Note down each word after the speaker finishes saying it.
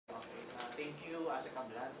Kris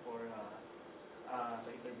Ablan for sa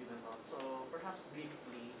interview na to. So perhaps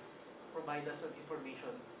briefly, provide us some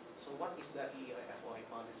information. So what is the EFOI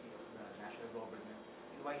policy of the national government,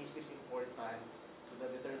 and why is this important to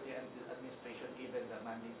the Duterte administration given the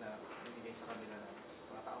mandate na binigay sa kanila ng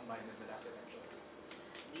mga taong bayan ng the last elections?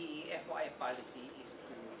 The FOI policy is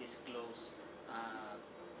to disclose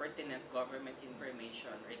pertinent government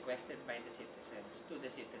information requested by the citizens to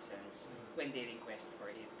the citizens when they request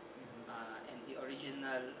for it. And the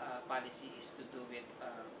original policy is to do it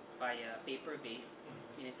via paper-based,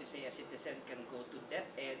 meaning to say a citizen can go to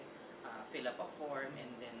DepEd, fill up a form,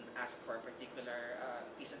 and then ask for a particular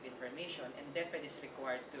piece of information, and DepEd is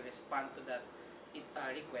required to respond to that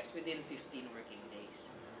request within 15 working days.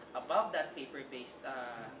 Above that paper-based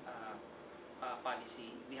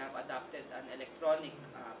policy, we have adopted an electronic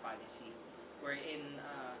policy wherein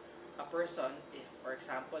a person, if for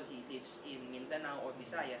example he lives in Mindanao or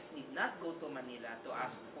Visayas, need not go to Manila to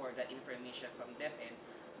ask for that information from DepEd,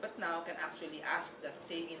 but now can actually ask that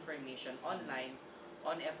same information online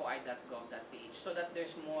on foi.gov.ph, so that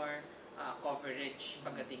there's more coverage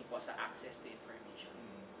pagdating po sa access to information.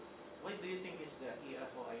 Why do you think is the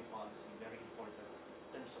EFOI policy very important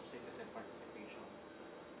in terms of citizen participation,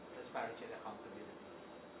 transparency, and accountability?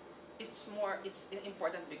 It's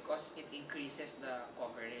important because it increases the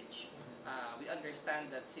coverage. We understand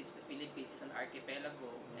that since the Philippines is an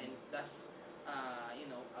archipelago, and thus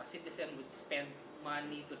a citizen would spend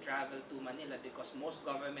money to travel to Manila because most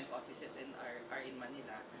government offices are in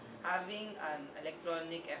Manila. Having an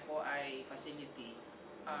electronic FOI facility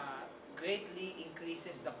greatly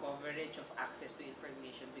increases the coverage of access to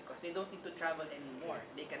information because they don't need to travel anymore.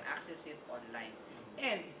 They can access it online.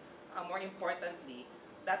 And more importantly,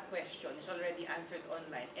 that question is already answered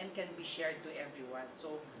online and can be shared to everyone.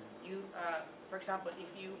 So you, for example,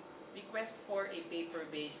 if you request for a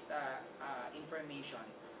paper-based information,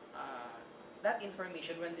 that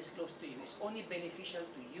information, when disclosed to you, is only beneficial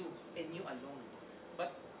to you and you alone.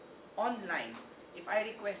 But online, if I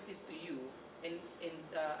request it to you and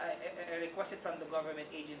I request it from the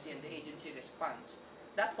government agency and the agency responds,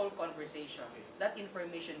 that whole conversation, that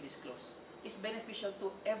information disclosed, is beneficial to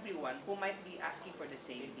everyone who might be asking for the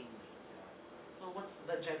same thing. So what's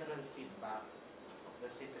the general feedback of the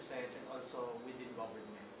citizens and also within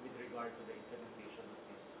government with regard to the implementation of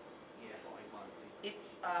this EFOI policy?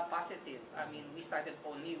 It's positive. I mean, we started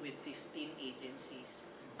only with 15 agencies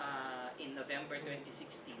in November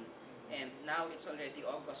 2016, and now it's already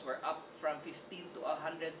August. We're up from 15 to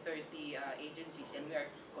 130 agencies, and we are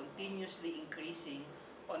continuously increasing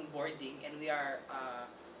onboarding, and we are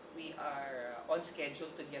on schedule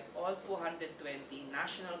to get all 220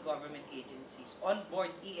 national government agencies on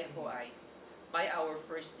board EFOI by our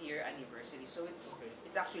first year anniversary. So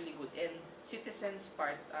it's actually good. And citizens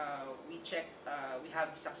part, we checked, we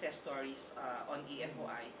have success stories on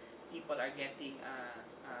EFOI. People are getting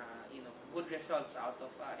good results out of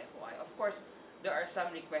FOI. Of course, there are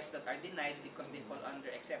some requests that are denied because they fall under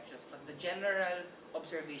exceptions, but the general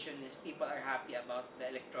observation is people are happy about the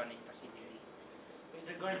electronic facility. In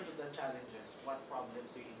regard to the challenges, what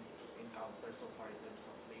problems do you encounter so far in terms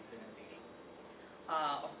of the implementation?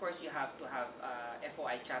 Of course, you have to have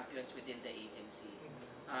FOI champions within the agency,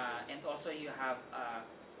 and also you have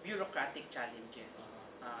bureaucratic challenges.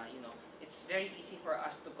 It's very easy for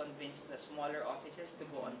us to convince the smaller offices to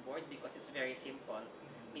go on board because it's very simple.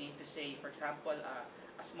 Meaning to say, for example,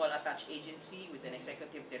 a small attached agency with an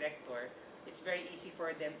executive director, it's very easy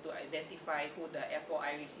for them to identify who the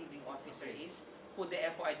FOI receiving officer is, who the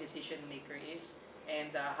FOI decision maker is,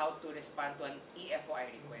 and how to respond to an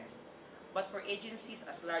EFOI request. But for agencies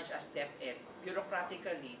as large as DepEd,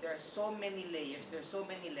 bureaucratically, there are so many layers, there are so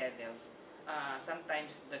many levels.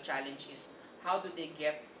 Sometimes the challenge is how do they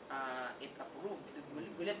get it approved?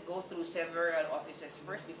 Will it go through several offices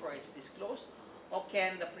first before it's disclosed? Or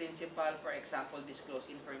can the principal, for example,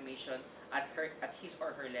 disclose information at his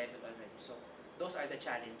or her level already? So those are the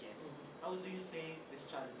challenges. How do you think these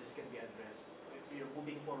challenges can be addressed? If you're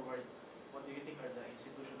moving forward, what do you think are the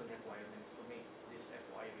institutional requirements to make this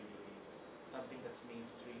FOI really something that's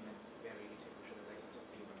mainstream and very institutionalized and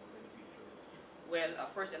sustainable in the future? Well,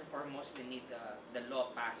 first and foremost, we need the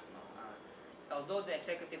law passed. No? Although the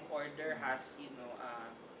executive order has,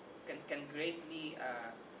 can greatly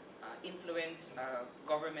influence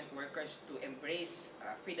government workers to embrace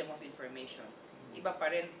freedom of information, iba pa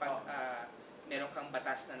rin pag meron kang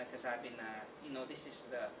batas na nagsasabi na, this is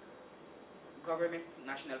the government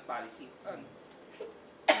national policy on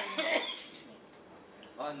excuse me,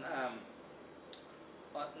 on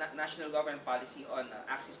national government policy on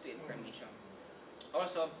access to information.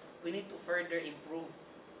 Also, we need to further improve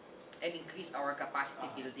and increase our capacity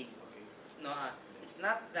building. Okay. No, it's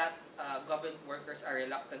not that government workers are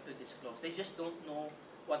reluctant to disclose. They just don't know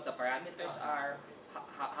what the parameters are,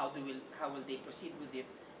 how will they proceed with it.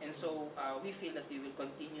 And so we feel that we will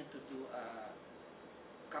continue to do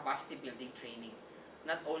capacity building training,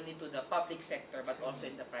 not only to the public sector but also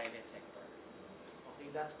in the private sector. Okay,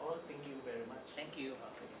 that's all. Thank you very much. Thank you.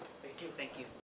 Okay. Thank you. Thank you.